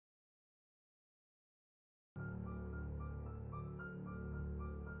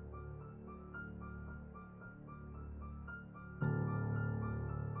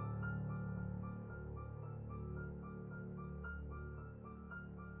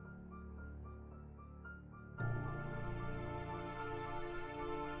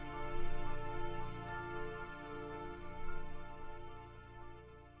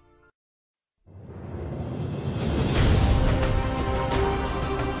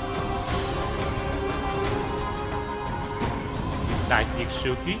Đại Việt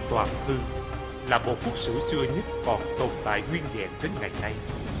Sử Ký Toàn Thư là bộ quốc sử xưa nhất còn tồn tại nguyên vẹn đến ngày nay.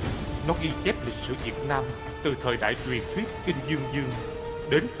 Nó ghi chép lịch sử Việt Nam từ thời đại truyền thuyết Kinh Dương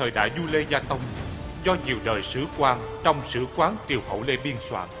đến thời đại vua Lê Gia Tông, do nhiều đời sử quan trong sử quán triều hậu Lê biên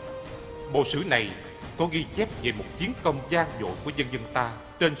soạn. Bộ sử này có ghi chép về một chiến công vang dội của dân dân ta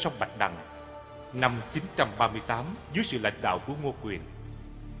trên sông Bạch Đằng năm 938 dưới sự lãnh đạo của Ngô Quyền.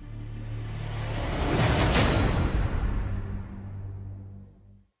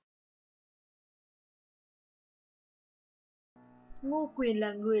 Ngô Quyền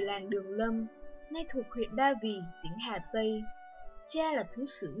là người làng Đường Lâm, nay thuộc huyện Ba Vì, tỉnh Hà Tây. Cha là thứ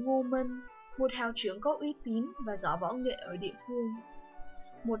sử Ngô Mân, một hào trưởng có uy tín và giỏi võ nghệ ở địa phương.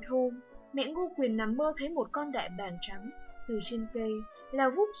 Một hôm, mẹ Ngô Quyền nằm mơ thấy một con đại bàng trắng từ trên cây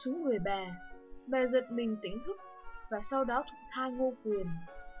lao vút xuống người bà. Bà giật mình tỉnh thức và sau đó thụ thai Ngô Quyền.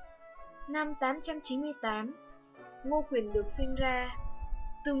 Năm 898, Ngô Quyền được sinh ra.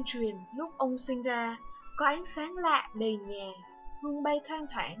 Tương truyền lúc ông sinh ra, có ánh sáng lạ đầy nhà, hương bay thoang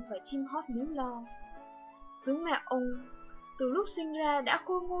thoảng và chim hót líu lo. Tướng mạo ông từ lúc sinh ra đã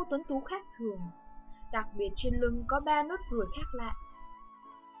khôi ngô tuấn tú khác thường, đặc biệt trên lưng có 3 nốt ruồi khác lạ.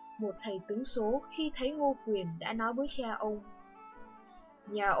 Một thầy tướng số khi thấy Ngô Quyền đã nói với cha ông: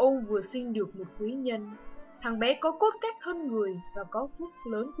 "Nhà ông vừa sinh được một quý nhân, thằng bé có cốt cách hơn người và có phúc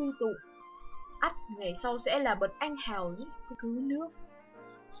lớn quy tụ. Ắt ngày sau sẽ là bậc anh hào giúp cứu nước."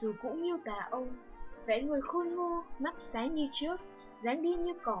 Sử cũng miêu tả ông, vẻ người khôi ngô, mắt sáng như trước, dáng đi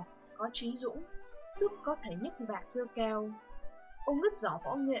như cọp, có trí dũng, sức có thể nhấc vạc dơ cao. Ông rất giỏi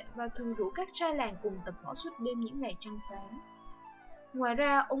võ nghệ và thường rủ các trai làng cùng tập võ suốt đêm những ngày trăng sáng. Ngoài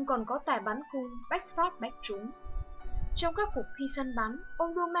ra, ông còn có tài bắn cung, bách phát bách trúng. Trong các cuộc thi săn bắn,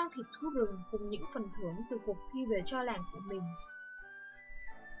 ông luôn mang thịt thú rừng cùng những phần thưởng từ cuộc thi về cho làng của mình.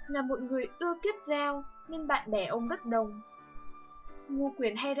 Là một người ưa kết giao nên bạn bè ông rất đông. Ngô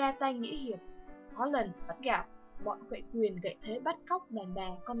Quyền hay ra tay nghĩa hiệp, có lần bắt gặp bọn gậy quyền gậy thế bắt cóc đàn bà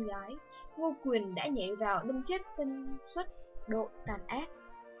con gái. Ngô Quyền đã nhảy vào đâm chết phân suất độ tàn ác.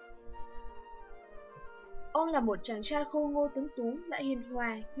 Ông là một chàng trai khôi ngô tuấn tú, lại hiền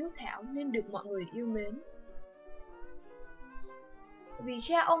hòa, hiếu thảo nên được mọi người yêu mến. Vì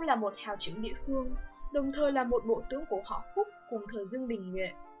cha ông là một hào trưởng địa phương, đồng thời là một bộ tướng của họ Phúc cùng thời Dương Đình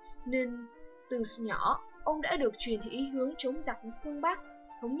Nghệ, nên từ nhỏ ông đã được truyền ý hướng chống giặc phương Bắc,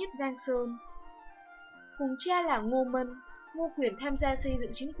 thống nhất Giang Sơn. Cùng cha là Ngô Mân, Ngô Quyền tham gia xây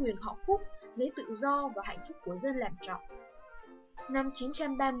dựng chính quyền họ Phúc, lấy tự do và hạnh phúc của dân làm trọng. Năm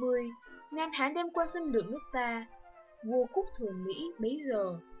 930, Nam Hán đem quân xâm lược nước ta. Vua Cúc Thường Mỹ bấy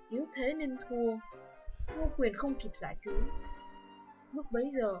giờ yếu thế nên thua. Ngô Quyền không kịp giải cứu. Lúc bấy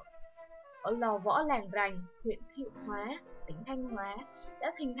giờ, ở lò võ làng Rành, huyện Thiệu Hóa, tỉnh Thanh Hóa,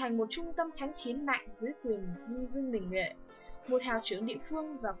 đã hình thành một trung tâm kháng chiến mạnh dưới quyền Dương Đình Nghệ, một hào trưởng địa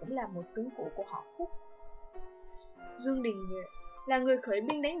phương và cũng là một tướng cũ của họ Phúc. Dương Đình Nghệ là người khởi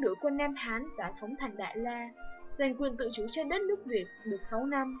binh đánh đuổi quân Nam Hán giải phóng thành Đại La, giành quyền tự chủ trên đất nước Việt được 6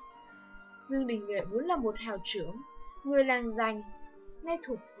 năm. Dương Đình Nghệ vốn là một hào trưởng, người làng Rành, nay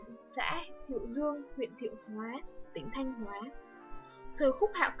thuộc xã Thiệu Dương, huyện Thiệu Hóa, tỉnh Thanh Hóa. Thời Khúc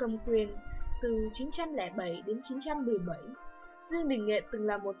Hạo cầm quyền từ 907 đến 917, Dương Đình Nghệ từng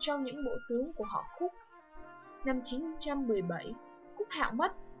là một trong những bộ tướng của họ Khúc. Năm 917, Khúc Hạo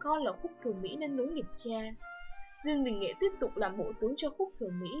mất, con là Khúc Thường Mỹ nên nối nghiệp cha. Dương Đình Nghệ tiếp tục làm bộ tướng cho Khúc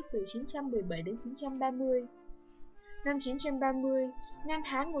Thường Mỹ từ 917 đến 930. Năm 930, Nam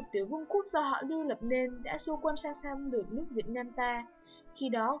Hán, một tiểu vương quốc do họ Lưu lập nên, đã xô quân sang xâm lược nước Việt Nam ta, khi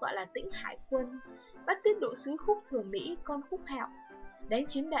đó gọi là Tĩnh Hải quân, bắt tiết độ sứ Khúc Thường Mỹ, con Khúc Hạo, đánh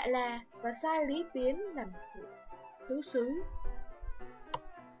chiếm Đại La và sai Lý Tiến làm thứ sứ.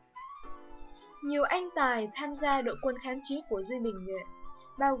 Nhiều anh tài tham gia đội quân kháng chiến của Dương Đình Nghệ,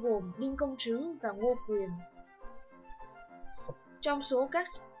 bao gồm Đinh Công Trứ và Ngô Quyền. Trong số các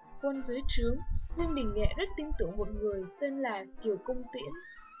quân dưới trướng, Dương Đình Nghệ rất tin tưởng một người tên là Kiều Công Tiễn.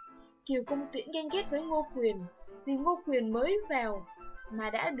 Kiều Công Tiễn ganh ghét với Ngô Quyền vì Ngô Quyền mới vào mà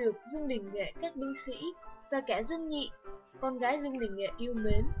đã được Dương Đình Nghệ, các binh sĩ và cả Dương Nhị, con gái Dương Đình Nghệ yêu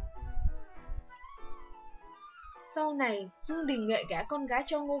mến. Sau này, Dương Đình Nghệ gả con gái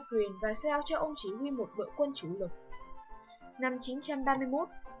cho Ngô Quyền và giao cho ông chỉ huy một đội quân chủ lực. Năm 931,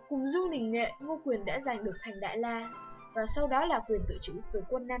 cùng Dương Đình Nghệ, Ngô Quyền đã giành được thành Đại La và sau đó là quyền tự chủ từ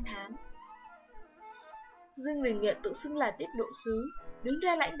quân Nam Hán. Dương Đình Nghệ tự xưng là tiết độ sứ, đứng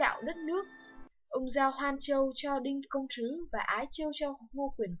ra lãnh đạo đất nước. Ông giao Hoan Châu cho Đinh Công Trứ và Ái Châu cho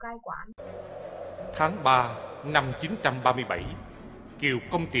Ngô Quyền cai quản. Tháng 3 năm 937, Kiều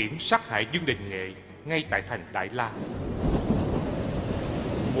Công Tiễn sát hại Dương Đình Nghệ ngay tại thành Đại La.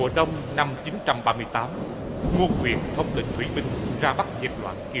 Mùa đông năm 938, Ngô Quyền thống lĩnh thủy binh ra bắt dẹp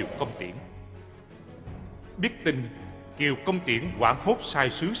loạn Kiều Công Tiễn. Biết tin, Kiều Công Tiễn hoảng hốt sai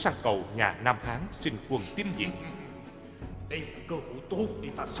sứ sang cầu nhà Nam Hán xin quân tiếp viện. Đây là cơ hội tốt để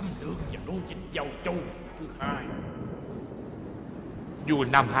ta xâm lược và đô chính giao châu thứ hai. Vua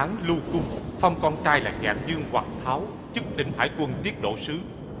Nam Hán Lưu Cung phong con trai là Dạng Dương Hoàng Tháo chức tỉnh hải quân tiết độ sứ,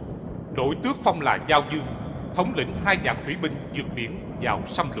 đổi tước phong là Giao Dương, thống lĩnh 2 vạn thủy binh vượt biển vào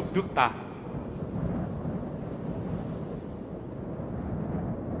xâm lược nước ta.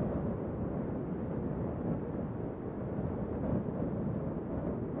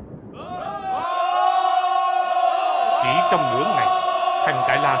 Chỉ trong nửa ngày, thành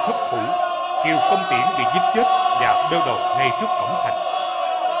Đại La thất thủ, Kiều Công Tiễn bị giết chết và đơ đầu ngay trước cổng thành.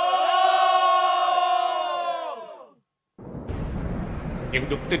 Nhận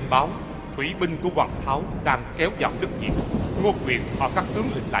được tin báo, thủy binh của Hoàng Tháo đang kéo vào đất Việt. Ngô Quyền và các tướng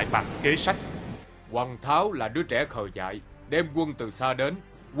lĩnh lại bàn kế sách. Hoàng Tháo là đứa trẻ khờ dại, đem quân từ xa đến,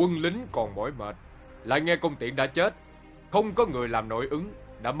 quân lính còn mỏi mệt, lại nghe Công Tiễn đã chết, không có người làm nội ứng,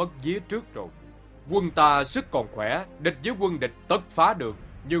 đã mất vía trước rồi. Quân ta sức còn khỏe, địch với quân địch tất phá được,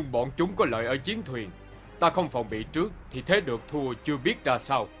 nhưng bọn chúng có lợi ở chiến thuyền. Ta không phòng bị trước thì thế được thua chưa biết ra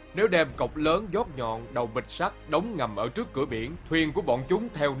sao. Nếu đem cọc lớn dót nhọn đầu bịch sắt đóng ngầm ở trước cửa biển, thuyền của bọn chúng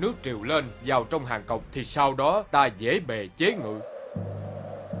theo nước triều lên vào trong hàng cọc thì sau đó ta dễ bề chế ngự.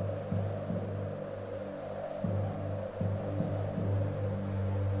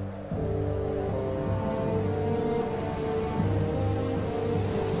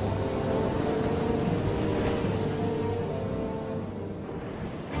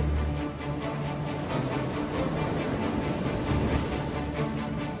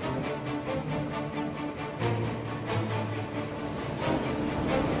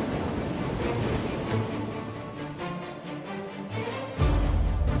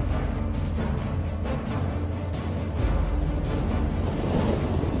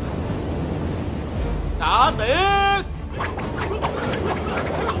 Xạ tiết!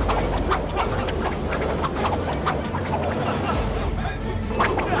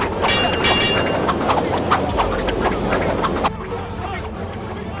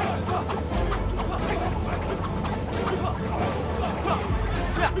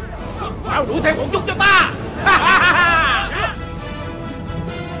 Mau đuổi theo bọn chúng cho ta!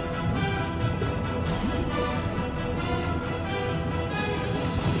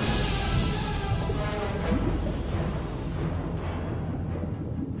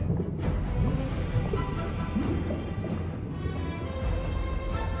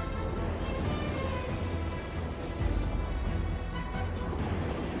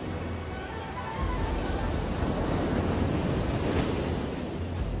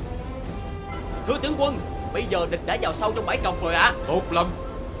 Thưa tướng quân, bây giờ địch đã vào sâu trong bãi cọc rồi ạ. Tốt lắm,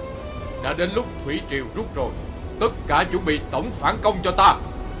 đã đến lúc thủy triều rút rồi, tất cả chuẩn bị tổng phản công cho ta.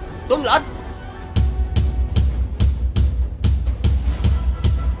 Tuân lệnh.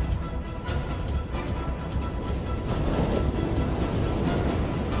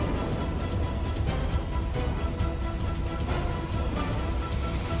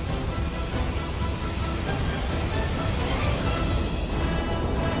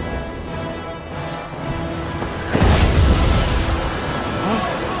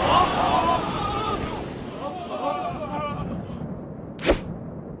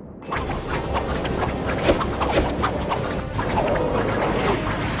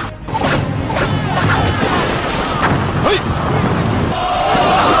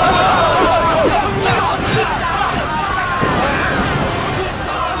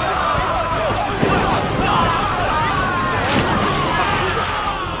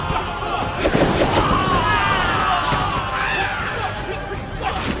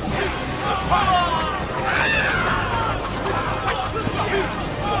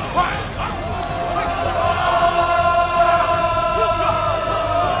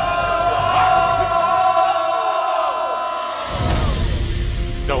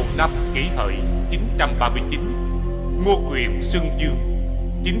 Đầu năm Kỷ Hợi 939, Ngô Quyền xưng Dương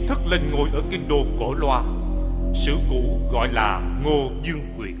chính thức lên ngôi ở kinh đô Cổ Loa, sử cũ gọi là Ngô Dương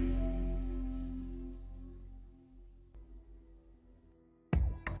Quyền.